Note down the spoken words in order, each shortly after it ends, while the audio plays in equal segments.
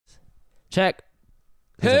Check.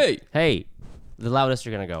 Hey. Hey. The loudest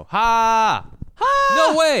you're going to go. Ha! Ha!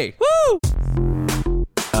 No way. Woo!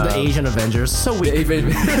 The Asian Avengers. So weak. Asian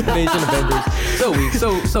Avengers. So weak.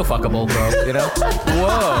 So fuckable, bro. You know?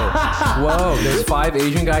 Whoa. There's 5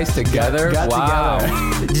 Asian guys together. Got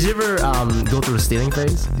together. Did you ever go through a stealing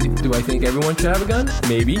phase? Do I think everyone should have a gun?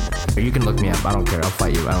 Maybe. You can look me up. I don't care. I'll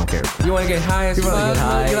fight you. I don't care. You want to get high as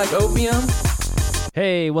fuck? You like opium?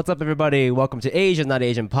 Hey, what's up, everybody? Welcome to Asian Not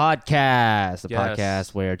Asian Podcast, the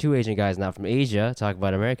podcast where 2 Asian guys not from Asia talk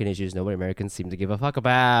about American issues nobody Americans seem to give a fuck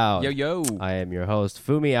about. Yo. I am your host,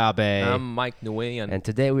 Fumi Abe. I'm Mike Nguyen. And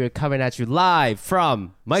today we are coming at you live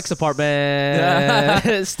from Mike's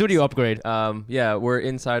apartment. Studio upgrade. We're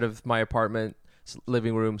inside of my apartment,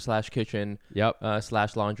 living room / kitchen. Yep.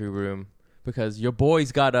 / laundry room. Because your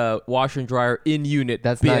boy's got a washer and dryer in unit.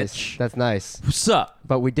 That's bitch. nice. That's nice. What's up?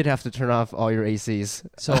 But we did have to turn off all your ACs.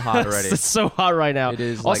 So hot already. It's so hot right now. It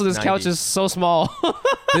is. Also, like this couch is so small.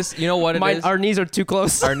 This, you know what it is? Our knees are too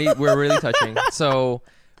close. We're really touching. So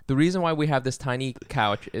the reason why we have this tiny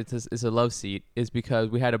couch is a love seat is because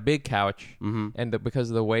we had a big couch, and because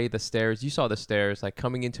of the way the stairs, you saw the stairs like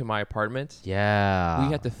coming into my apartment. Yeah.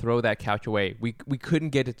 We had to throw that couch away. We couldn't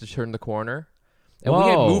get it to turn the corner. And Whoa.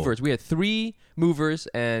 we had movers. We had 3 movers,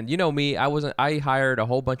 and you know me, I hired a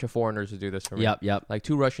whole bunch of foreigners to do this for me. Yep. Like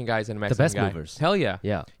 2 Russian guys and a Mexican best guy. movers. Hell yeah.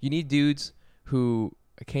 Yeah. You need dudes who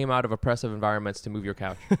came out of oppressive environments to move your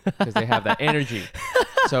couch because they have that energy.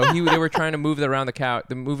 So they were trying to move it around the couch,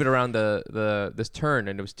 move it around this turn,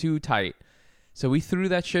 and it was too tight. So we threw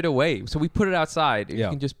that shit away. So we put it outside. Yeah.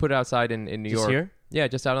 You can just put it outside in New York. Here? Yeah,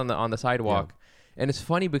 just out on the sidewalk. Yeah. And it's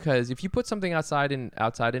funny because if you put something outside in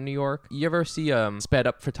New York, you ever see sped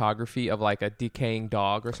up photography of like a decaying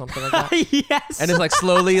dog or something like that? Yes. And it's like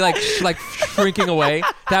slowly like shrinking away.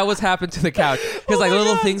 That was happened to the couch because like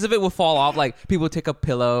little things of it will fall off. Like people would take a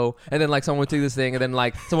pillow and then like someone would take this thing and then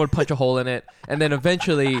like someone would punch a hole in it and then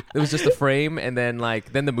eventually it was just a frame and then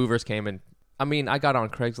the movers came and. I mean, I got on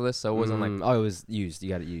Craigslist, so it wasn't like... Oh, it was used. You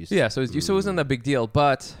got it used. Yeah, so it wasn't a big deal.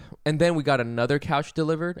 And then we got another couch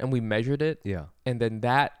delivered, and we measured it. Yeah. And then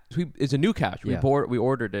it's a new couch. We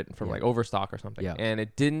ordered it from like Overstock or something. Yeah. And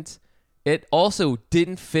it also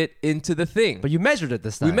didn't fit into the thing. But you measured it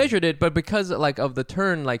this time. We measured it, but because like of the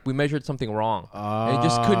turn, like we measured something wrong. And it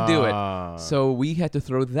just couldn't do it. So we had to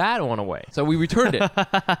throw that one away. So we returned it.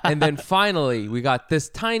 And then finally, we got this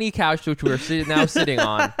tiny couch, which we're now sitting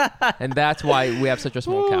on. And that's why we have such a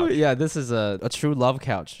small couch. Yeah, this is a true love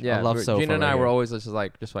couch. Yeah, a love sofa. Gina and I right were here. always just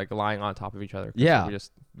like lying on top of each other. Yeah.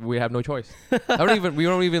 We have no choice. We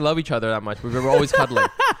don't even love each other that much. We were always cuddling.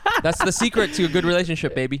 That's the secret to a good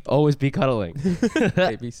relationship, baby. Always be cuddling.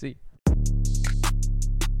 ABC.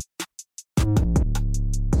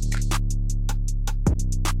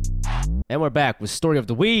 And we're back with Story of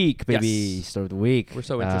the Week, baby. Yes. Story of the Week. We're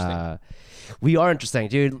so interesting. We are interesting,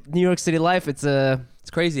 dude. New York City life, it's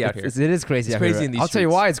crazy out here. It is crazy it's out crazy here. in these I'll tell you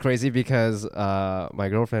streets. why it's crazy because my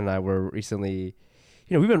girlfriend and I were recently,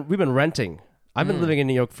 we've been renting. I've been living in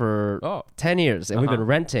New York for 10 years, and we've been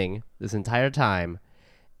renting this entire time.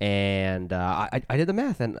 And I did the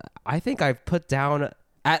math, and I think I've put down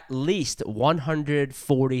at least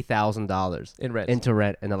 $140,000 into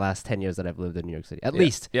rent in the last 10 years that I've lived in New York City. At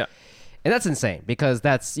least. Yeah. And that's insane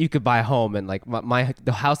because you could buy a home, and like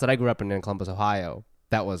the house that I grew up in Columbus, Ohio,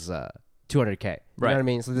 that was $200K. You know what I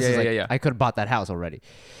mean? So this is like I could have bought that house already.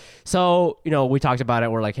 So, we talked about it.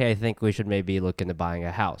 We're like, hey, I think we should maybe look into buying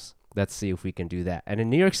a house. Let's see if we can do that. And in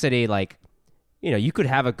New York City, like, you could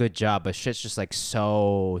have a good job, but shit's just like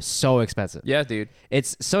so expensive. Yeah, dude.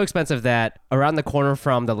 It's so expensive that around the corner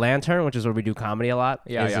from the Lantern, which is where we do comedy a lot,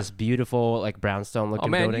 is this beautiful like brownstone looking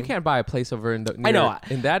building. You can't buy a place over in I know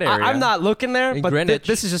in that area. I'm not looking there, in but Greenwich.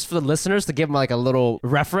 this is just for the listeners to give them like a little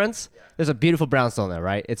reference. There's a beautiful brownstone there,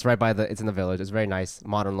 right? It's right by it's in the village. It's very nice,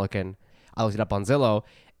 modern looking. I looked it up on Zillow,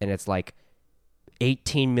 and it's like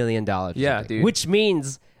 $18 million. Yeah, dude. Which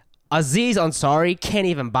means Aziz Ansari can't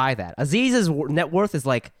even buy that. Aziz's net worth is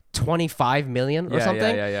like 25 million or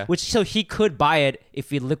something. Yeah. Which so he could buy it if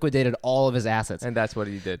he liquidated all of his assets. And that's what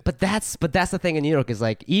he did. But that's the thing in New York is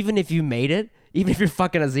like even if you made it, even if you're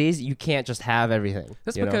fucking Aziz, you can't just have everything.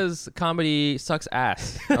 That's because comedy sucks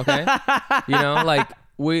ass. Okay, like.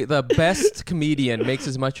 The best comedian makes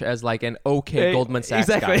as much as like an Goldman Sachs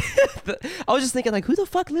guy. I was just thinking like, who the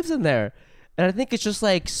fuck lives in there? And I think it's just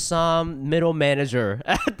like some middle manager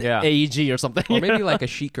at AEG or something. Or maybe like a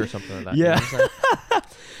sheik or something like that. Yeah.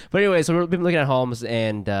 But anyway, so we've been looking at homes,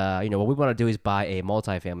 and what we want to do is buy a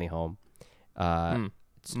multifamily home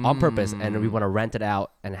on purpose, and we want to rent it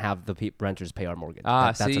out and have the renters pay our mortgage.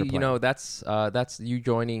 That's see, that's you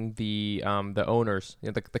joining the owners,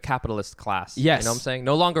 the capitalist class. Yes. You know what I'm saying?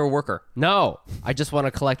 No longer a worker. No, I just want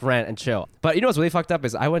to collect rent and chill. But you know what's really fucked up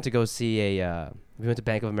is I went to go see we went to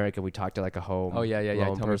Bank of America. We talked to like a home. Oh yeah.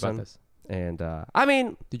 Tell me about this. And I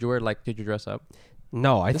mean, did you dress up?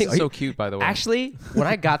 No, I think this is so cute, by the way. Actually, when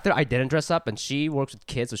I got there, I didn't dress up, and she works with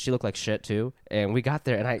kids, so she looked like shit too. And we got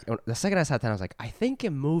there, and the second I sat down, I was like, I think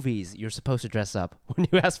in movies you're supposed to dress up when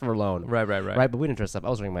you ask for a loan. Right. But we didn't dress up. I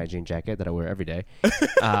was wearing my jean jacket that I wear every day.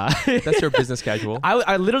 That's your business casual.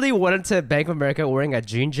 I literally went into Bank of America wearing a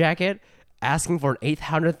jean jacket, asking for an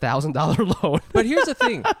 $800,000 loan. But here's the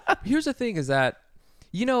thing. Here's the thing is that,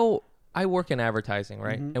 I work in advertising,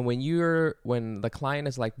 right? Mm-hmm. And when the client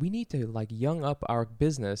is like, we need to like young up our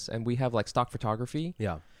business and we have like stock photography.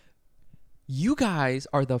 Yeah. You guys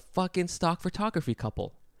are the fucking stock photography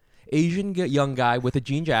couple. Asian young guy with a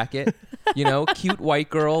jean jacket, cute white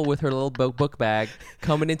girl with her little book bag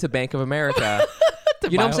coming into Bank of America.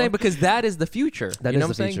 You know what I'm saying? Because that is the future. That is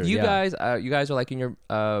the future. You guys are like in your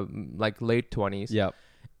like late 20s. Yep.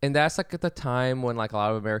 And that's like at the time when like a lot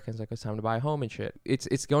of Americans like it's time to buy a home and shit.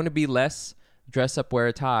 It's going to be less dress up, wear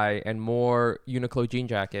a tie, and more Uniqlo jean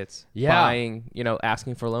jackets. Yeah. Buying,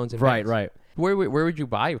 asking for loans. And right. Where would you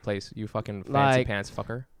buy a place? You fucking fancy pants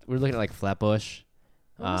fucker. We're looking at like Flatbush.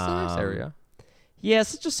 Oh, that's a nice area.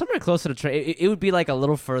 Yes, just somewhere closer to train. It would be like a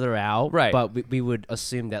little further out, right? But we would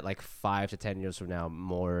assume that like 5 to 10 years from now,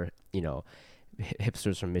 more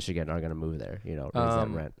hipsters from Michigan are gonna move there. Raise that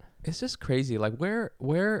rent. It's just crazy. Like,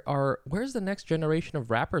 where's the next generation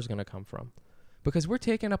of rappers gonna come from? Because we're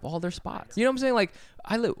taking up all their spots. You know what I'm saying? Like,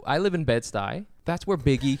 I live in Bed-Stuy. That's where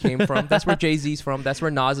Biggie came from. That's where Jay-Z's from. That's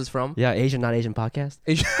where Nas is from. Yeah, Asian Not Asian podcast.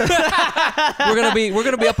 we're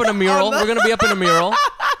gonna be up in a mural. We're gonna be up in a mural.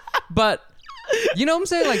 But you know what I'm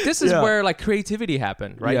saying? Like, this is where like creativity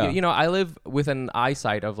happened, right? Yeah. I live with an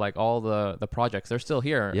eyesight of like all the projects. They're still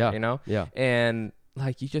here. Yeah. Yeah. And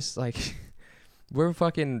like you just like. We're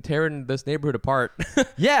fucking tearing this neighborhood apart.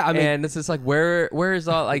 Yeah, I mean, and it's just like where is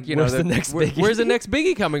all like where's the next Biggie? Where's the next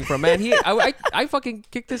Biggie coming from, man? I fucking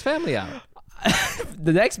kicked his family out.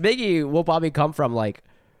 The next Biggie will probably come from like,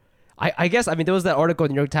 I guess there was that article in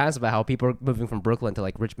the New York Times about how people are moving from Brooklyn to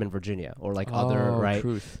like Richmond, Virginia, or like other right.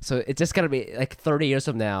 Truth. So it's just gonna be like 30 years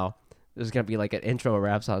from now. There's going to be like an intro or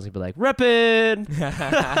rap song. It's going to be like,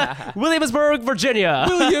 reppin' Williamsburg, Virginia.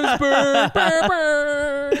 Williamsburg.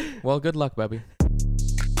 Well, good luck, baby.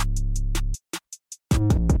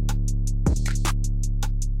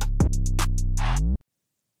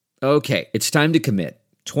 Okay, it's time to commit.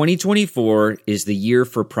 2024 is the year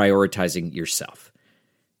for prioritizing yourself.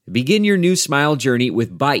 Begin your new smile journey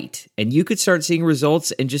with Byte, and you could start seeing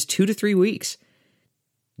results in just 2 to 3 weeks.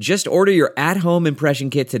 Just order your at-home impression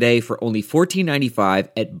kit today for only $14.95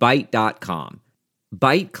 at Byte.com.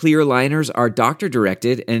 Byte clear liners are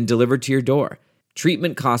doctor-directed and delivered to your door.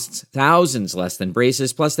 Treatment costs thousands less than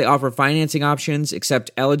braces, plus they offer financing options, accept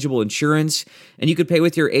eligible insurance, and you could pay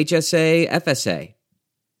with your HSA, FSA.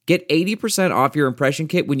 Get 80% off your impression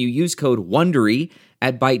kit when you use code WONDERY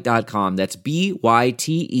at Byte.com. That's BYTE.com.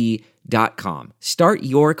 Start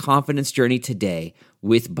your confidence journey today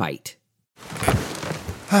with Byte.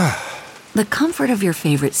 The comfort of your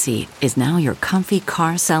favorite seat is now your comfy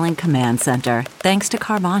car-selling command center, thanks to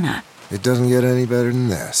Carvana. It doesn't get any better than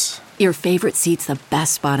this. Your favorite seat's the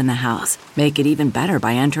best spot in the house. Make it even better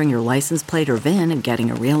by entering your license plate or VIN and getting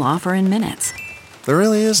a real offer in minutes. There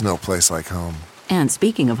really is no place like home. And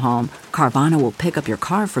speaking of home, Carvana will pick up your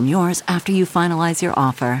car from yours after you finalize your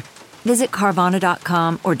offer. Visit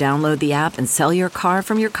Carvana.com or download the app and sell your car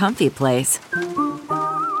from your comfy place.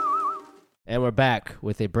 And we're back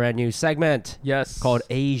with a brand new segment. Yes. Called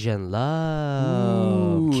Asian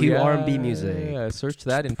Love. Cue R&B music. Yeah, search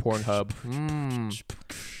that in Pornhub.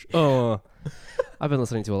 I've been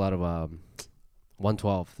listening to a lot of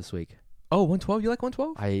 112 this week. Oh, 112? You like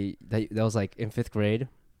 112? That was like in 5th grade.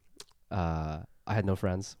 I had no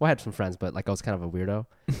friends. Well, I had some friends, but like I was kind of a weirdo.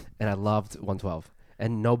 And I loved 112.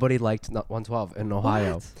 And nobody liked 112 in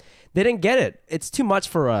Ohio. What? They didn't get it. It's too much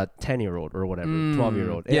for a 10-year-old or whatever,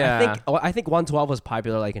 12-year-old. Yeah. I think 112 was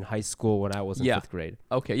popular like in high school when I was in 5th grade.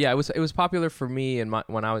 Okay, yeah, it was popular for me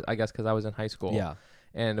when I was, I guess, because I was in high school. Yeah.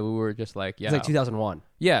 And we were just like, yeah. It's like 2001.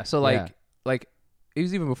 Yeah, so like it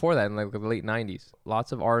was even before that in like the late 90s.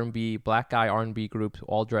 Lots of R&B, black guy R&B groups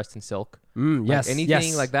all dressed in silk. Yes.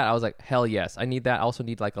 Anything like that, I was like, hell yes. I need that. I also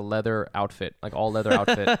need like a leather outfit, like all leather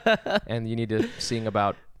outfit. And you need to sing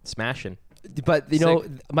about smashing. But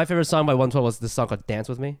my favorite song by 112 was this song called "Dance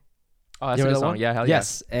with Me." Oh, that's a good song. Yeah, hell yeah.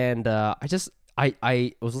 Yes, and I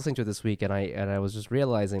I was listening to it this week and I was just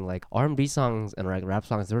realizing like R&B songs and like rap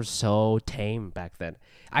songs, they were so tame back then.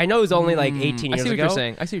 I know it was only like 18 years ago. I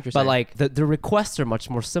see what you're saying. But like the requests are much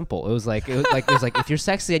more simple. It was like if you're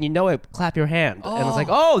sexy and you know it, clap your hand. And it's like,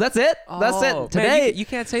 oh, that's it. That's it. Today man, you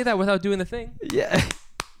can't say that without doing the thing. Yeah.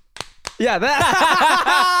 Yeah,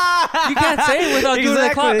 that you can't say it without doing the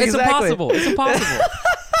clap. It's impossible. It's impossible.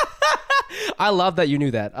 I love that you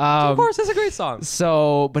knew that. Of course, it's a great song.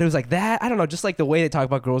 So, but it was like that. I don't know. Just like the way they talk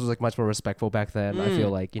about girls was like much more respectful back then. I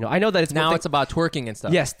feel like, I know that it's now it's about twerking and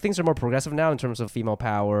stuff. Yes, things are more progressive now in terms of female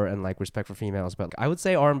power and like respect for females. But I would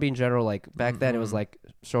say R&B in general, like back then, it was like,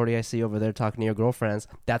 shorty, I see over there talking to your girlfriends.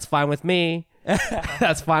 That's fine with me.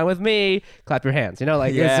 That's fine with me. Clap your hands.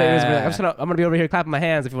 Like it was really, I'm gonna be over here clapping my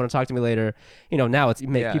hands if you want to talk to me later. Now it's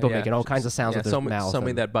people making all kinds of sounds with their mouths. Show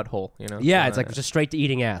me that butthole. Yeah, it's like just straight to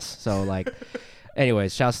eating ass. So like,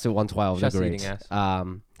 anyways, shouts to 112. Shouts they're to great. eating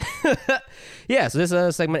ass. Yeah. So this is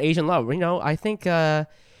a segment Asian love. I think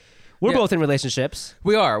we're both in relationships.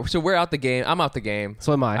 We are. So we're out the game. I'm out the game.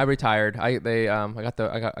 So am I. I retired. I got the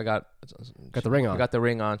ring on. I got the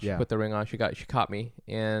ring on. She put the ring on. She caught me.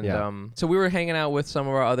 And so we were hanging out with some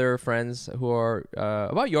of our other friends who are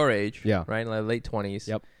about your age. Yeah. Right? In like late 20s.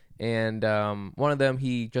 Yep. And one of them,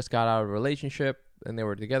 he just got out of a relationship and they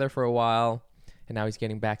were together for a while. And now he's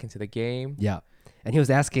getting back into the game. Yeah. And he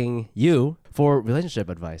was asking you for relationship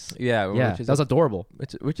advice. Yeah. That was adorable.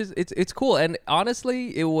 It's cool. And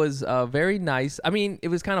honestly, it was very nice. I mean, it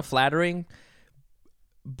was kind of flattering,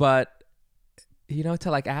 but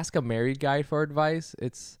to like ask a married guy for advice,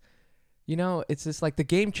 it's just like the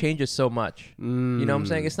game changes so much. You know what I'm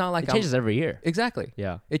saying? It's not like it changes every year. Exactly.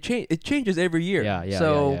 Yeah. It changes every year. Yeah.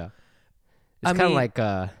 So yeah. It's kind of like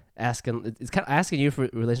asking. It's kind of asking you for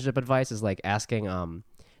relationship advice is like asking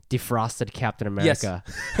defrosted Captain America.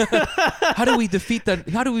 Yes. How do we defeat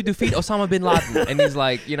Osama bin Laden? And he's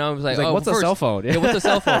like, what's a cell phone? Yeah, what's a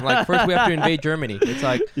cell phone? Like first we have to invade Germany. It's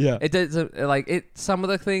like it does some of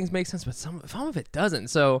the things make sense, but some of it doesn't.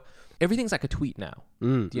 So everything's like a tweet now.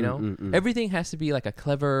 Everything has to be like a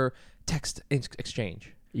clever text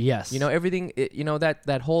exchange. Yes. Everything.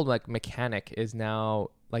 That whole like mechanic is now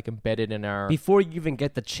like embedded in our. Before you even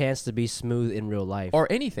get the chance to be smooth in real life or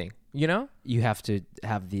anything, you have to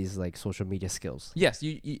have these like social media skills. Yes,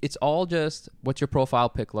 it's all just what's your profile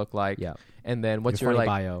pic look like. Yeah. And then what's your like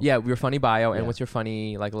bio. Yeah, your funny bio and what's your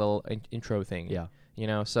funny like little intro thing.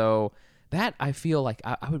 Yeah. So that I feel like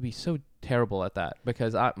I would be so terrible at that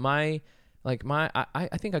because I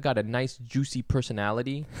think I got a nice juicy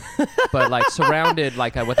personality, but like surrounded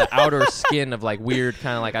like with the outer skin of like weird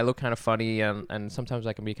kind of like I look kind of funny and sometimes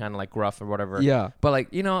I can be kind of like gruff or whatever. Yeah. But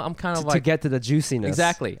like I'm kind of like to get to the juiciness.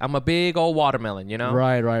 Exactly. I'm a big old watermelon.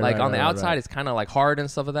 Right. Like on the outside right. it's kind of like hard and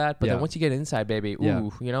stuff like that. But then once you get inside, baby,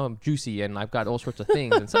 I'm juicy and I've got all sorts of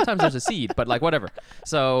things. And sometimes there's a seed, but like whatever.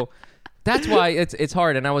 So that's why it's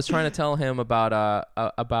hard. And I was trying to tell him about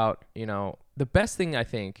the best thing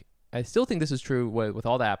I still think this is true with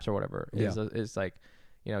all the apps or whatever is like,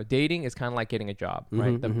 dating is kind of like getting a job,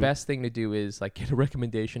 right? The best thing to do is like get a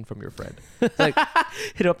recommendation from your friend. It's like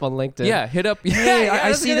hit up on LinkedIn. Yeah, hit up. Hey,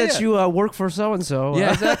 I see that you work for so and so.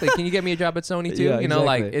 Yeah, exactly. Can you get me a job at Sony too? Exactly.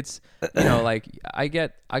 Like it's like I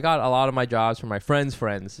got a lot of my jobs from my friends'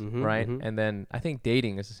 friends, right? And then I think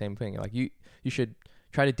dating is the same thing. Like you should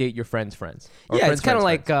try to date your friend's friends. Yeah, it's kind of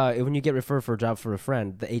like when you get referred for a job for a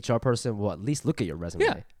friend, the HR person will at least look at your resume.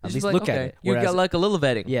 Yeah. At least look at it. You got like a little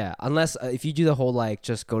vetting. Yeah, unless if you do the whole like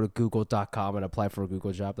just go to google.com and apply for a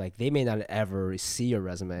Google job, like they may not ever see your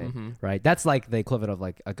resume, right? That's like the equivalent of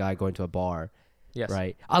like a guy going to a bar. Yes.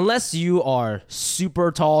 Right. Unless you are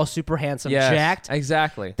super tall, super handsome, jacked.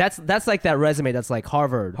 Exactly. That's like that resume that's like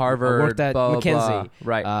Harvard. I worked at McKinsey.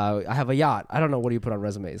 Right. I have a yacht. I don't know what do you put on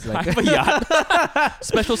resumes. Like, I have a yacht.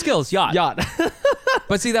 Special skills, yacht.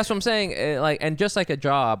 But see, that's what I'm saying. And just like a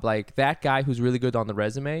job, like that guy who's really good on the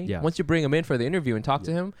resume. Yeah. Once you bring him in for the interview and talk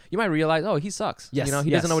to him, you might realize, he sucks. Yes. He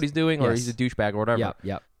doesn't know what he's doing, or he's a douchebag or whatever.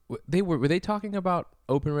 Yeah. Were they talking about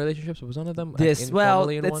open relationships? Was one of them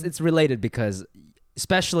it's related because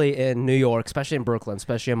especially in New York, especially in Brooklyn,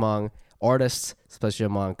 especially among artists, especially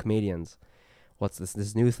among comedians, what's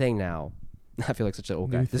this new thing now? I feel like such an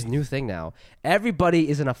old guy. This new thing now. Everybody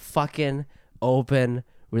is in a fucking open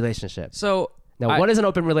relationship. So now, what is an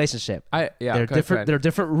open relationship? There are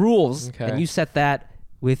different rules, and you set that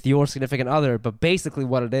with your significant other. But basically,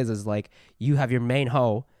 what it is like you have your main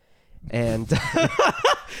hoe, and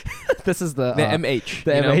This is the MH.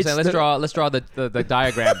 The MH. Let's draw the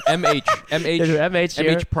diagram. MH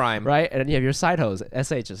here, prime. Right, and then you have your side hose,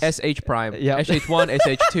 SHs. SH prime. Yep. SH1,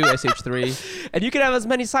 SH2, SH3. And you can have as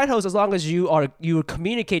many side hoes as long as you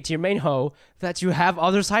communicate to your main hoe that you have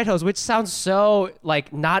other side hoes, which sounds so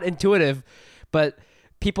like not intuitive, but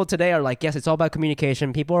people today are like, yes, it's all about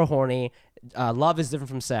communication. People are horny. Love is different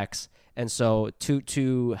from sex, and so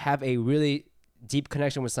to have a really deep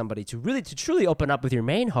connection with somebody, to truly open up with your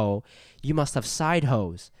main hoe, you must have side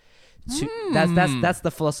hoes. That's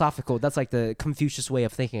the philosophical. That's like the Confucius way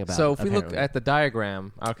of thinking about it. So if we look at the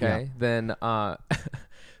diagram, then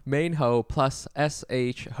main hoe plus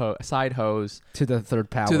sh side hose to the third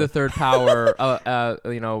power.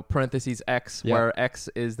 Parentheses x, where x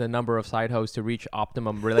is the number of side hoes to reach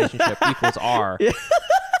optimum relationship equals r.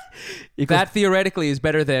 That theoretically is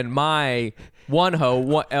better than my one hoe,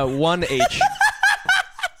 one h.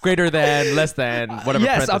 Greater than, less than, whatever.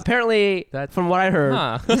 Yes, apparently, from what I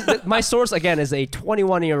heard, my source, again, is a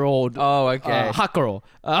 21-year-old hot girl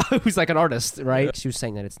who's like an artist, right? She was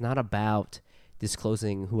saying that it's not about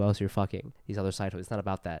disclosing who else you're fucking, these other side hoes. It's not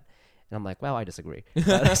about that. And I'm like, well, I disagree. It's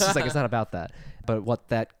just like, it's not about that. But what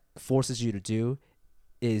that forces you to do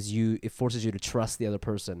is it forces you to trust the other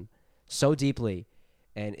person so deeply,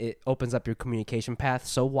 and it opens up your communication path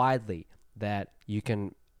so widely that you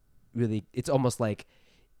can really, it's almost like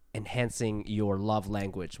enhancing your love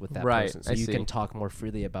language with that person, so you can talk more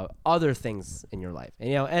freely about other things in your life.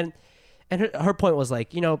 And and her point was like,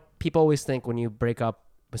 people always think when you break up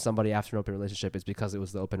with somebody after an open relationship, it's because it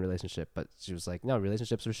was the open relationship. But she was like, no,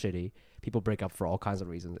 relationships are shitty. People break up for all kinds of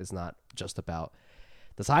reasons. It's not just about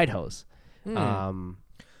the side hoes.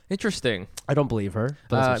 Interesting. I don't believe her.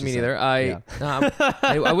 Me neither. I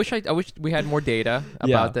wish we had more data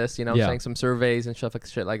about this. Saying some surveys and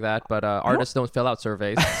shit like that. But artists don't fill out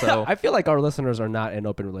surveys. So I feel like our listeners are not in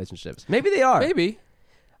open relationships. Maybe they are. Maybe.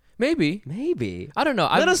 I don't know.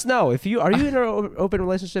 Let us know if you in an open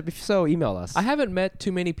relationship. If so, email us. I haven't met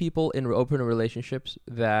too many people in open relationships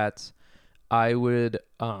that I would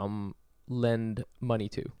lend money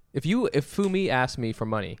to. If Fumi asked me for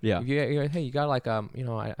money, if you're hey, you got like I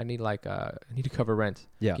need to cover rent.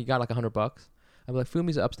 Yeah, you got like $100. I'm like,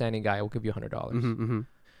 Fumi's an upstanding guy. I will give you $100.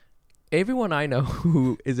 Everyone I know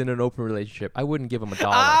who is in an open relationship, I wouldn't give him $1.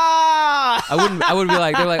 I would be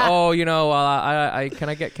like, they're like, oh,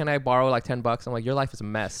 can I borrow like $10? I'm like, your life is a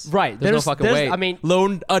mess. Right. There's no fucking way. I mean,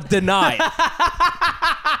 loan denied.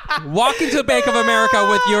 Walk into Bank of America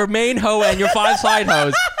with your main hoe and your 5 side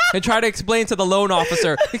hoes and try to explain to the loan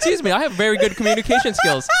officer, excuse me, I have very good communication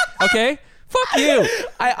skills. Okay? Fuck you.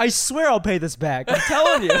 I swear I'll pay this back. I'm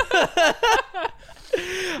telling you.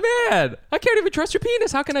 Man, I can't even trust your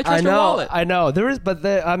penis. How can I trust your wallet? I know. But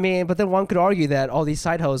then one could argue that all these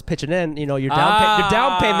side hoes pitching in, your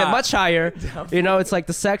down payment much higher. It's like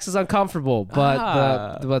the sex is uncomfortable,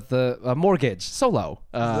 but the mortgage so low.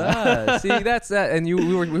 See, that's that. And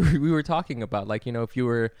we were talking about, like, if you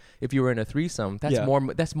were in a threesome,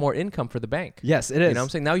 that's more income for the bank. Yes, it is. You know what I'm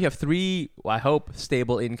saying? Now you have 3, I hope,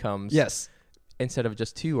 stable incomes. Yes. Instead of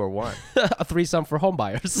just 2 or 1. A threesome for home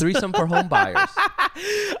buyers.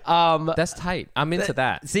 That's tight. I'm into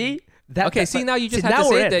that. See? Now you just have to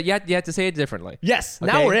say that. You have to say it differently. Yes.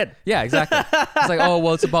 Okay? Now we're in. Yeah, exactly. It's like, oh,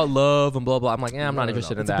 well, it's about love and blah, blah. I'm like, I'm not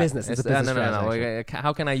interested in that. Business. It's a business. No. Like,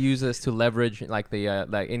 how can I use this to leverage like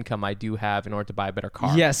the income I do have in order to buy a better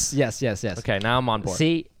car? Yes. Okay, now I'm on board.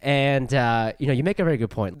 See? And, you make a very good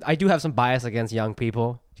point. I do have some bias against young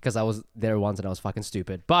people, because I was there once and I was fucking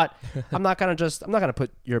stupid. But I'm not gonna put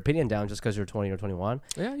your opinion down just because you're 20 or 21.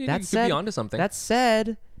 Yeah, you could be onto something. That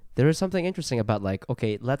said, there is something interesting about, like,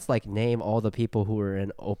 okay, let's like name all the people who are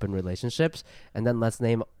in open relationships, and then let's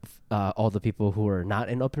name all the people who are not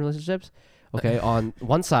in open relationships. Okay, on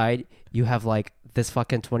one side you have like this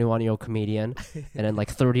fucking 21-year-old comedian, and then like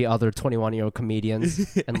 30 other 21-year-old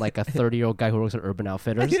comedians, and like a 30-year-old guy who works at Urban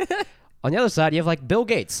Outfitters. On the other side, you have like Bill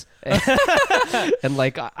Gates and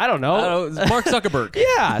like, I don't know, Mark Zuckerberg.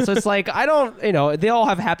 Yeah. So it's like, they all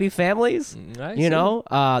have happy families,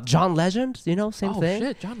 John Legend, same thing. Oh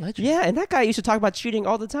shit, John Legend. Yeah. And that guy used to talk about cheating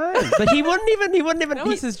all the time, but he wouldn't even. That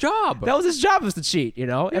was his job. That was his job, was to cheat,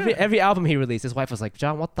 Yeah. Every album he released, his wife was like,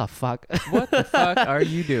 John, what the fuck? What the fuck are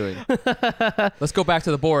you doing? Let's go back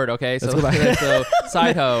to the board. Okay. So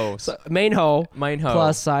side hoe. Main hoe.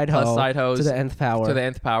 Plus side hoe. Plus side hoes. To the nth power. To the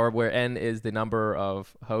nth power, where N is the number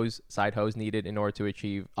of side hoes needed in order to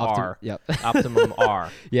achieve R. Yep. Optimum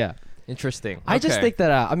R. Yeah. Interesting. I just think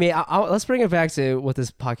that let's bring it back to what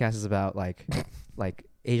this podcast is about, like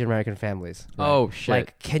Asian American families. Right? Oh shit!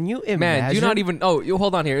 Like, can you imagine? Man, do you not even? Oh, you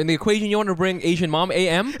hold on here. In the equation, you want to bring Asian mom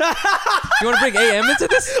AM? You want to bring AM into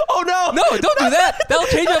this? Oh no! No, don't do that. That'll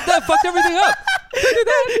change up. That fucked everything up. Don't do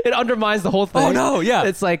that. It undermines the whole thing. Oh no! Yeah.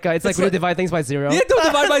 It's like when you divide things by 0. Yeah, don't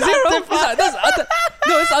divide by 0.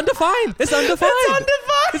 No, it's undefined. It's undefined.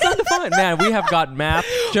 It's undefined. Man, we have got math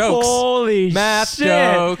jokes. Holy math shit.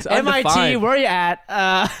 jokes. MIT, Undefined. where are you at?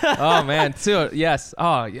 Oh man, so yes.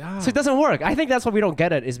 Oh yeah. So it doesn't work. I think that's why we don't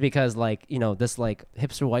get it, is because like, this like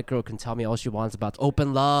hipster white girl can tell me all she wants about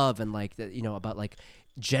open love and like, about like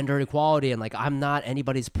gender equality and like I'm not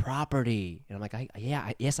anybody's property. And I'm like,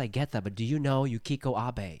 yes, I get that, but do you know Yukiko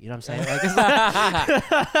Abe? You know what I'm saying? Like,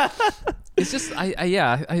 it's just like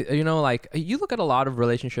you look at a lot of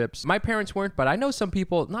relationships. My parents weren't, but I know some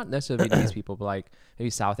people, not necessarily these people, but like maybe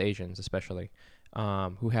South Asians especially,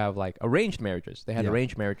 who have like arranged marriages. They had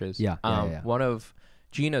arranged marriages. Yeah. One of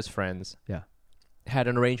Gina's friends yeah. had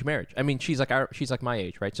an arranged marriage. I mean, she's like my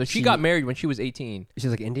age, right? So she got married when she was 18.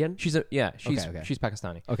 She's like Indian? She's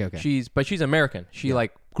Pakistani. Okay. She's American. She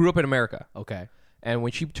like grew up in America. Okay. And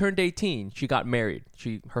when she turned 18, she got married.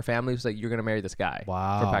 Her family was like, "You're gonna marry this guy."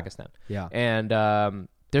 Wow. From Pakistan. Yeah. And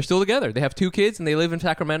they're still together. They have 2 kids, and they live in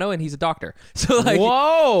Sacramento. And he's a doctor. So like,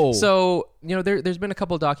 whoa. So there's been a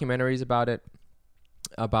couple of documentaries about it,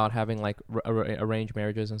 about having like arranged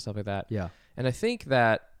marriages and stuff like that. Yeah. And I think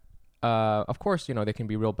that, of course, they can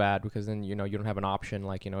be real bad because then you don't have an option.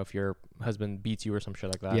 Like if your husband beats you or some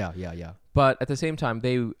shit like that. Yeah. But at the same time,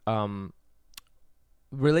 they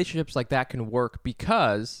relationships like that can work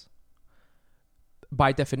because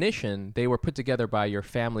by definition they were put together by your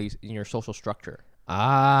family in your social structure.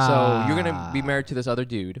 So you're gonna be married to this other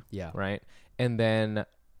dude, right? And then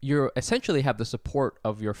you essentially have the support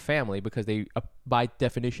of your family because they by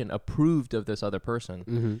definition approved of this other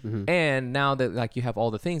person. And now that like you have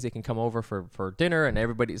all the things, they can come over for dinner and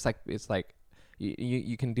everybody, it's like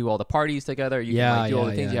you can do all the parties together. You can do all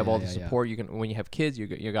the things. You have all the support. You can, when you have kids,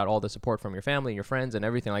 you got all the support from your family and your friends and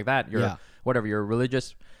everything like that. You're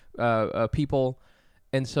religious people,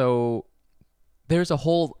 and so there's a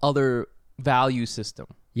whole other value system.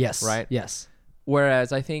 Yes. Right. Yes.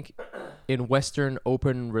 Whereas I think in Western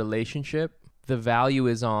open relationship, the value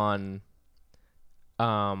is on.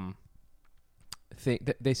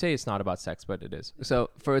 They say it's not about sex, but it is. So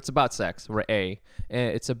it's about sex, and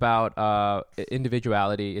it's about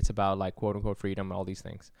individuality. It's about like quote unquote freedom, all these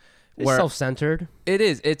things. It's self-centered. It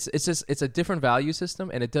is. It's just it's a different value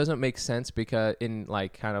system, and it doesn't make sense because in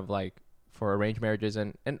like kind of like for arranged marriages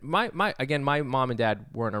and my mom and dad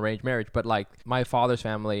were an arranged marriage, but like my father's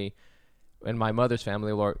family and my mother's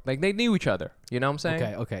family were like they knew each other. You know what I'm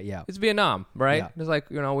saying? Okay, yeah. It's Vietnam, right? Yeah. It's like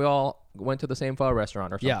we all went to the same pho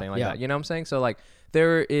restaurant or something like that. You know what I'm saying? So like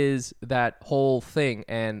there is that whole thing,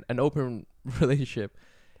 and an open relationship.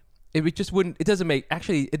 It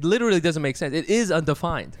literally doesn't make sense. It is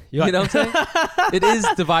undefined. You know what I'm saying? It is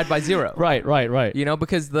divide by 0. Right.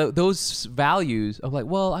 Because those values of like,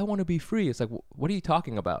 well, I want to be free. It's like, what are you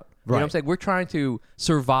talking about? Right. You know what I'm saying? We're trying to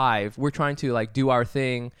survive. We're trying to like do our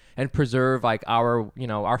thing and preserve like our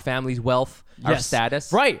family's wealth, our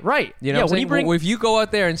status. Right. You know what I'm saying? If you go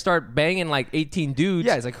out there and start banging like 18 dudes,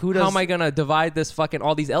 it's like, how am I going to divide this fucking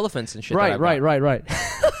all these elephants and shit? Right.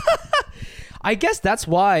 I guess that's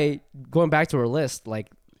why, going back to our list,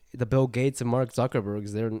 like the Bill Gates and Mark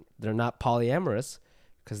Zuckerbergs, they're not polyamorous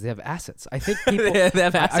because they have assets. I think people they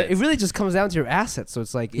have assets. It really just comes down to your assets. So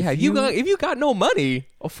it's like if you got no money,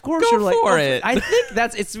 of course go you're like for it. I think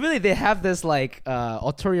it's really they have this like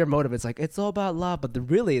ulterior motive. It's like it's all about love, but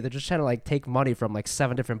they're just trying to like take money from like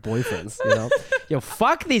 7 different boyfriends. Yo,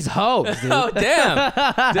 fuck these hoes, dude. Oh damn,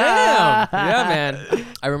 yeah, man.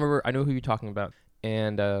 I know who you're talking about.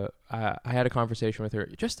 And I had a conversation with her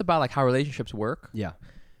just about like how relationships work. Yeah.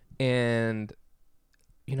 And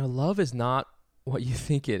love is not what you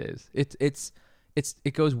think it is.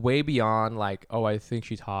 It goes way beyond like, oh, I think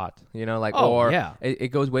she's hot.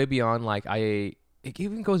 It goes way beyond like it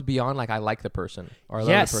even goes beyond like I like the person or I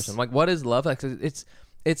love the person. Like what is love? Like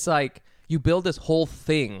it's like you build this whole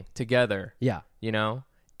thing together. Yeah.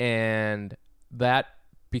 And that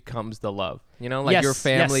becomes the love, your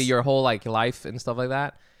family, your whole like life and stuff like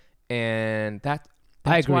that. And that's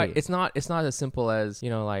I agree. Why it's not as simple as,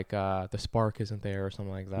 the spark isn't there or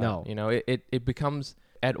something like that. No. It becomes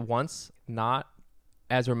at once not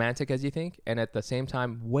as romantic as you think, and at the same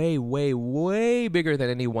time way, way, way bigger than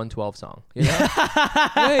any 112 song. Way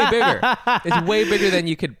bigger. It's way bigger than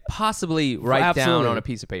you could possibly write down on a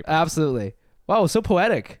piece of paper. Absolutely. Wow, so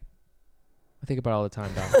poetic. I think about it all the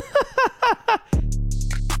time, Dom.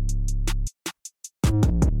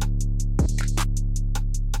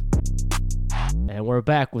 And And we're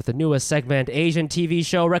back with the newest segment, Asian TV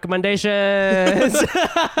show recommendations.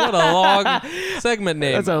 What a long segment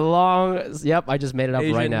name. That's a long. Yep, I just made it up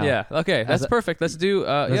Asian, right now. Yeah. Okay, that's perfect. Let's do.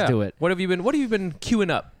 Let's do it. What have you been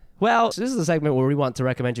queuing up? Well, so this is a segment where we want to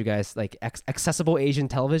recommend you guys like accessible Asian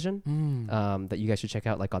television that you guys should check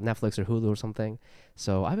out, like on Netflix or Hulu or something.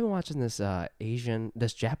 So I've been watching this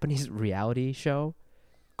Japanese reality show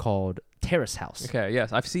called Terrace House. Okay,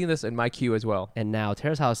 yes, I've seen this in my queue as well. And now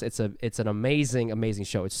Terrace House, it's an amazing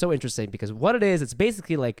show. It's so interesting because what it is, it's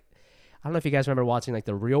basically like, I don't know if you guys remember watching like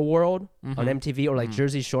The Real World on MTV or like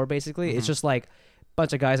Jersey Shore. Basically, it's just like a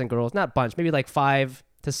bunch of guys and girls, not bunch, maybe like 5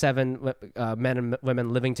 to 7 men and women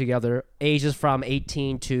living together, ages from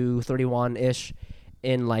 18 to 31 ish,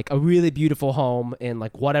 in like a really beautiful home in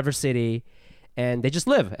like whatever city. And they just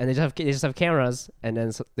live, and they just have cameras, and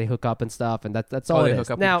then they hook up and stuff, and that's all it is.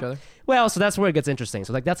 Hook up now, with each other? Well, so that's where it gets interesting.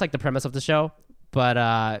 So like that's like the premise of the show,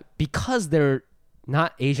 but because they're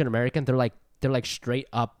not Asian American, they're like straight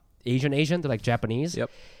up Asian. They're like Japanese. Yep.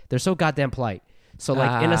 They're so goddamn polite. So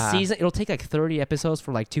like in a season, it'll take like 30 episodes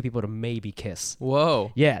for like 2 people to maybe kiss.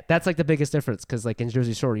 Whoa. Yeah, that's like the biggest difference because like in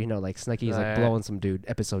Jersey Shore, you know, like Snooki's like blowing some dude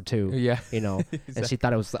episode 2. Yeah. You know, and she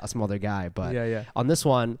thought it was some other guy, but Yeah. on this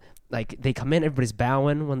one, like they come in, everybody's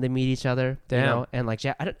bowing when they meet each other. Damn. You know, and like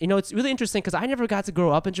it's really interesting because I never got to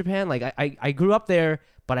grow up in Japan. Like I grew up there,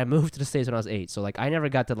 but I moved to the States when I was 8. So like I never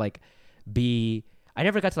got to like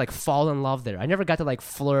fall in love there. I never got to like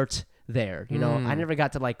flirt there. You know, I never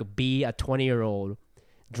got to like be a 20-year-old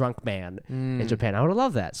drunk man in Japan. I would have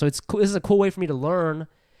loved that. So it's cool. This is a cool way for me to learn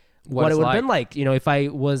what it would have been like, you know, if I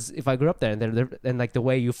grew up there and like the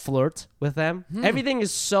way you flirt with them. Everything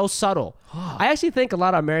is so subtle. I actually think a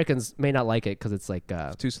lot of Americans may not like it because it's like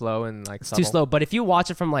It's too slow and like it's too slow. But if you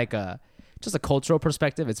watch it from like just a cultural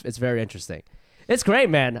perspective, it's very interesting. It's great,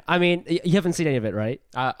 man. I mean, you haven't seen any of it, right?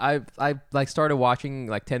 I like started watching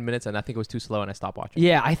like 10 minutes and I think it was too slow and I stopped watching.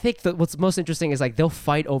 Yeah, I think that what's most interesting is like they'll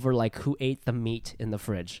fight over like who ate the meat in the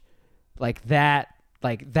fridge, like that.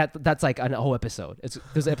 That's like an whole episode.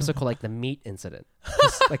 There's an episode called like the meat incident.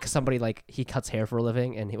 Like somebody like he cuts hair for a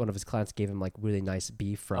living, and one of his clients gave him like really nice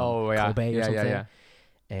beef from Kobe or something. Yeah.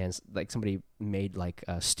 And like somebody made like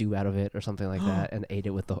a stew out of it or something like that, and ate it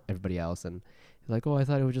with everybody else. And he's like, "Oh, I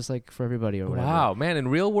thought it was just like for everybody or whatever." Wow, man! In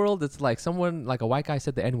real world, it's like someone like a white guy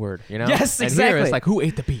said the N-word. You know? Yes, and exactly. Here it's like who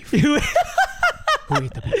ate the beef? Who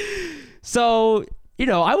ate the beef? So you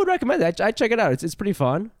know, I would recommend that. I check it out. It's pretty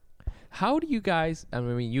fun. How do you guys,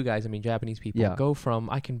 Japanese people, go from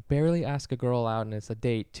I can barely ask a girl out and it's a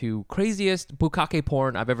date to craziest bukkake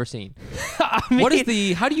porn I've ever seen? How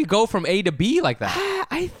do you go from A to B like that?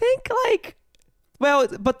 I think like, well,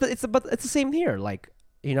 but it's the same here. Like,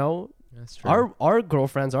 you know, that's true. Our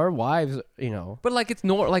girlfriends, our wives, you know. But like it's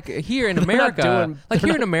like here in America,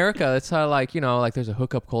 in America, it's how like, you know, like there's a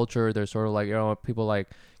hookup culture. There's sort of like, you know, people like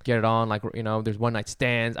get it on, like, you know, there's one night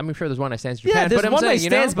stands. I'm sure there's one night stands in Japan. Yeah, there's but one night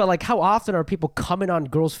stands, but like how often are people coming on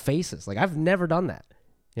girls' faces? Like I've never done that,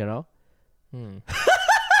 you know?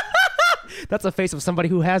 That's a face of somebody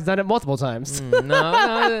who has done it multiple times.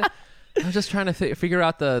 No, I'm just trying to figure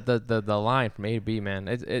out the line from A to B, man.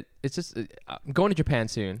 It's just I'm going to Japan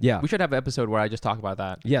soon. Yeah, we should have an episode where I just talk about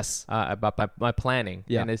that. Yes, about my planning.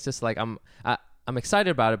 Yeah, and it's just like I'm excited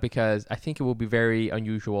about it because I think it will be very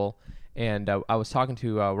unusual. And I was talking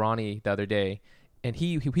to Ronnie the other day, and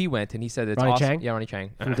he went and he said it's Ronnie awesome. Chang? Yeah, Ronnie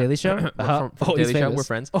Chang from Daily Show. From Daily Show, we're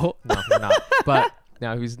friends. Oh no, we're not. But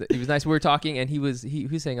no, he was nice. We were talking, and he was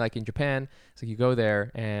saying like in Japan, it's like you go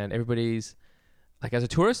there and everybody's like, as a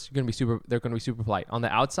tourist, they're gonna be super polite. On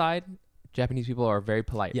the outside, Japanese people are very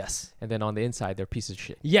polite. Yes. And then on the inside, they're pieces of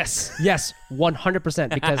shit. Yes,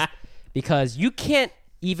 100%. Because you can't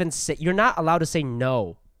even say, you're not allowed to say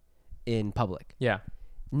no in public. Yeah.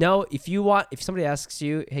 No, if somebody asks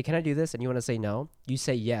you, hey, can I do this? And you want to say no, you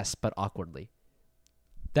say yes, but awkwardly.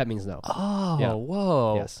 That means no. Oh, yeah.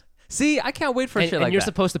 Whoa. Yes. See, I can't wait for shit like that. And you're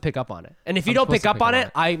supposed to pick up on it. And if you don't pick up on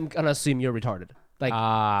it, I'm going to assume you're retarded. Like,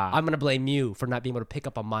 I'm going to blame you for not being able to pick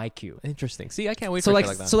up on my cue. Interesting. See, I can't wait for shit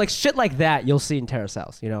like that. So like shit like that, you'll see in Terrace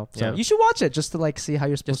House, you know? So you should watch it just to like see how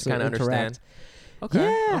you're supposed to kind of understand. Okay.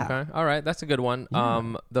 Yeah. Okay. All right. That's a good one.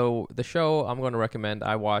 Yeah. Though the show I'm going to recommend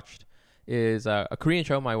I watched is a Korean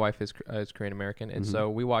show. My wife is Korean American, and so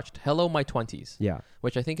we watched Hello My 20s. Yeah,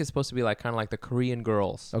 which I think is supposed to be like kind of like the Korean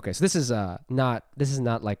Girls. Okay, so this is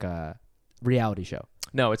not like a reality show.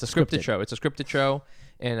 No, it's a scripted show. It's a scripted show,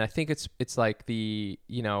 and I think it's like the,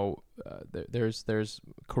 you know, there's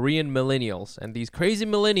Korean millennials, and these crazy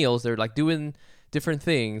millennials, they're like doing different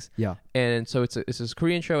things. Yeah. And so it's this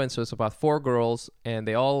Korean show, and so it's about 4 girls, and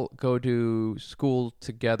they all go to school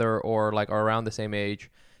together or like are around the same age.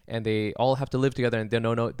 and they all have to live together, and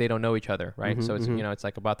they don't know each other, right? So it's it's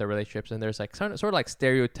like about their relationships, and there's like sort of like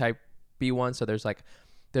stereotype B one. So there's like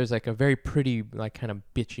a very pretty, like kind of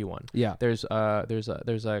bitchy one. Yeah. There's a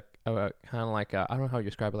kind of like I don't know how you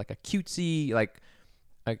describe it, like a cutesy, like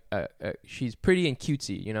she's pretty and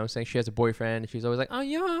cutesy, you know what I'm saying? She has a boyfriend. She's always like, oh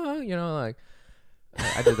yeah, like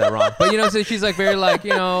I did that wrong. But so she's like very like,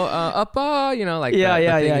 like the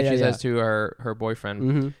thing that she says to her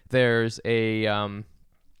boyfriend. There's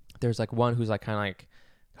there's like one who's like kind of like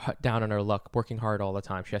down on her luck, working hard all the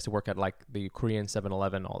time. She has to work at like the Korean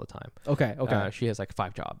 7-Eleven all the time. Okay. She has like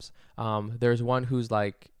 5 jobs. There's one who's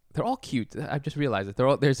like, they're all cute. I just realized it. They're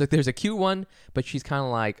all there's a cute one, but she's kind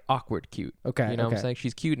of like awkward cute. Okay. You know what I'm saying?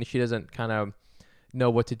 She's cute and she doesn't kind of know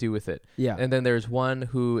what to do with it. Yeah. And then there's one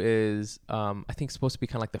who is I think supposed to be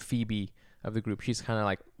kind of like the Phoebe of the group. She's kind of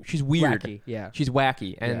like, she's weird. Wacky. Yeah. She's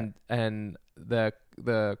wacky. And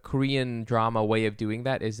the Korean drama way of doing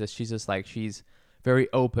that is that she's just like, she's very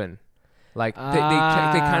open. Like they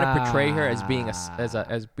kind of portray her as being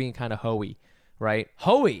as being kind of hoey, right?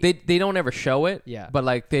 Hoey. They don't ever show it. Yeah. But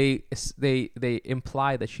like they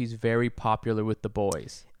imply that she's very popular with the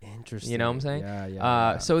boys. Interesting. You know what I'm saying?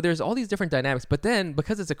 Yeah. So there's all these different dynamics, but then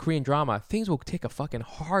because it's a Korean drama, things will take a fucking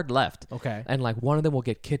hard left. Okay. And like one of them will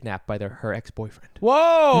get kidnapped by her ex-boyfriend.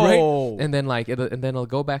 Whoa. Right. And then like and then it'll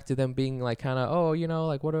go back to them being like kind of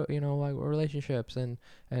like what are like relationships and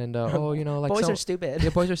like boys are stupid. Yeah,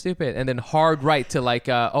 boys are stupid. And then hard right to like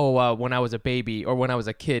when I was a baby or when I was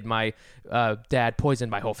a kid, my dad poisoned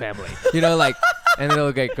my whole family. Like. And then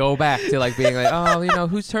it'll go back to like being like,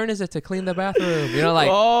 whose turn is it to clean the bathroom?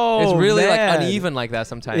 It's really like uneven like that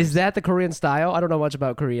sometimes. Is that the Korean style? I don't know much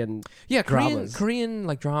about Korean. Yeah, dramas. Korean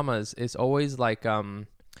like dramas is always like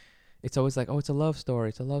it's always like, oh, it's a love story.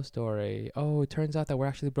 It's a love story. Oh, it turns out that we're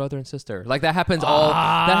actually brother and sister. Like that happens that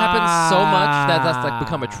happens so much that's like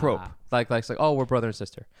become a trope. Like oh, we're brother and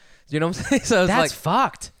sister. You know what I'm saying? So it's that's like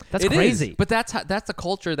fucked. That's crazy. But that's the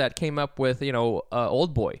culture that came up with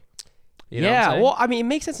Old Boy. You know well, I mean, it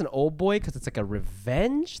makes sense in Old Boy because it's like a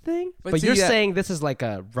revenge thing. But you're saying this is like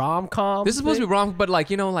a rom-com. This is supposed to be rom, but like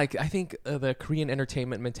like I think the Korean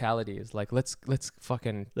entertainment mentality is like let's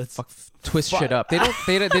twist shit up. They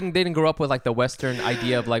didn't grow up with like the Western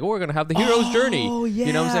idea of like, we're gonna have the hero's journey. Oh yeah.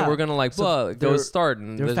 You know what I'm saying? We're gonna like go start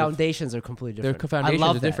and their foundations are completely different. Their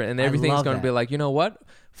foundations are different, and everything's gonna be like, you know what?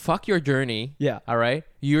 Fuck your journey. Yeah. All right.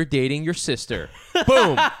 You're dating your sister.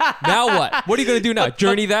 Boom. Now what? What are you gonna do now?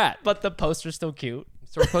 Journey that. But the poster's still cute.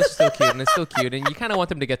 So the poster's still cute, and it's still cute, and you kind of want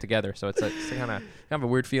them to get together. So it's kind of a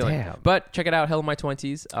weird feeling. Damn. But check it out, Hell in My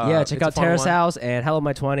 20s. Check out Terrace House and Hell in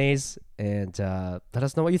My 20s, and let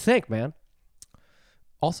us know what you think, man.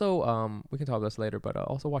 Also, we can talk about this later, but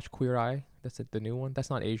also watch Queer Eye. That's the new one. That's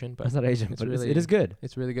not Asian, but it's not Asian, but it is good.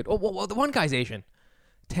 It's really good. Oh, well, the one guy's Asian,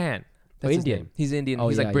 Tan. That's Indian. He's Indian. Oh,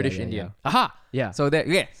 he's like British yeah, Indian. yeah. Aha. Yeah. So that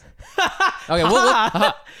Okay.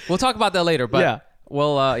 We'll talk about that later. But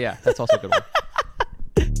that's also a good one.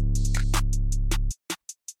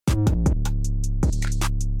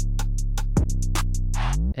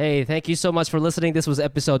 Hey, thank you so much for listening. This was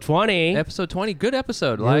episode 20. Episode 20, good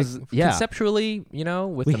episode. Conceptually,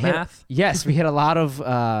 with the math. Yes, we hit a lot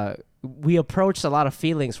of. We approached a lot of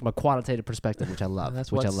feelings from a quantitative perspective, which I love.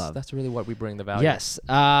 That's really what we bring the value. Yes.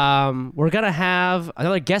 We're going to have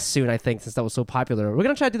another guest soon, I think, since that was so popular. We're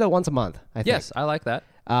going to try to do that once a month, I think. Yes, I like that.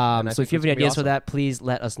 So if you have any ideas for that, please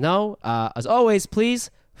let us know. As always, please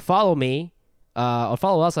follow me or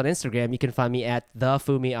follow us on Instagram. You can find me at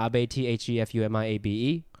thefumiabe,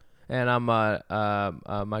 TheFumiabe. And I'm Mike.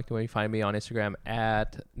 You can find me on Instagram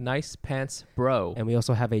at NicePantsBro. And we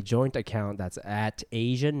also have a joint account that's at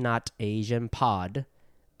Asian Not Asian Pod.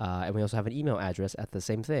 And we also have an email address at the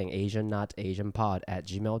same thing,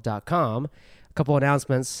 asiannotasianpod@gmail.com. A couple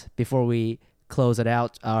announcements before we close it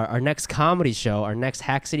out. Our next comedy show, our next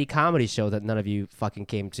Hack City comedy show that none of you fucking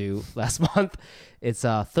came to last month. It's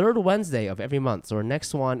third Wednesday of every month. So our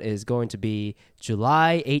next one is going to be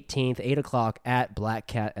July 18th, 8 o'clock at Black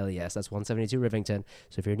Cat LES. That's 172 Rivington.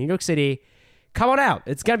 So if you're in New York City, come on out.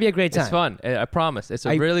 It's going to be a great time. It's fun. I promise. It's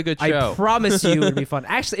a really good show. I promise you it'll be fun.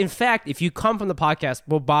 Actually, in fact, if you come from the podcast,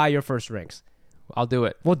 we'll buy your first drinks. I'll do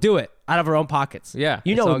it. We'll do it out of our own pockets. Yeah.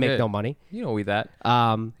 You know we make no money. You know we that.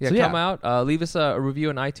 Come out. Leave us a review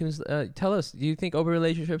on iTunes. Tell us, do you think open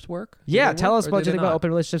relationships work? Yeah, tell us what you think about open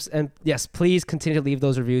relationships. And yes, please continue to leave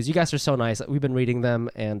those reviews. You guys are so nice. We've been reading them,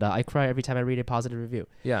 and I cry every time I read a positive review.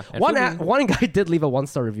 Yeah. One guy did leave a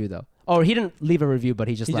 1-star review, though. Oh, he didn't leave a review, but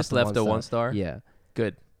he just left a 1-star? Yeah.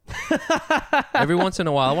 Good. Every once in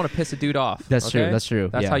a while, I want to piss a dude off. That's true.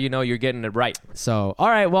 That's how you know you're getting it right. So, all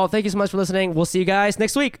right. Well, thank you so much for listening. We'll see you guys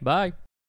next week. Bye.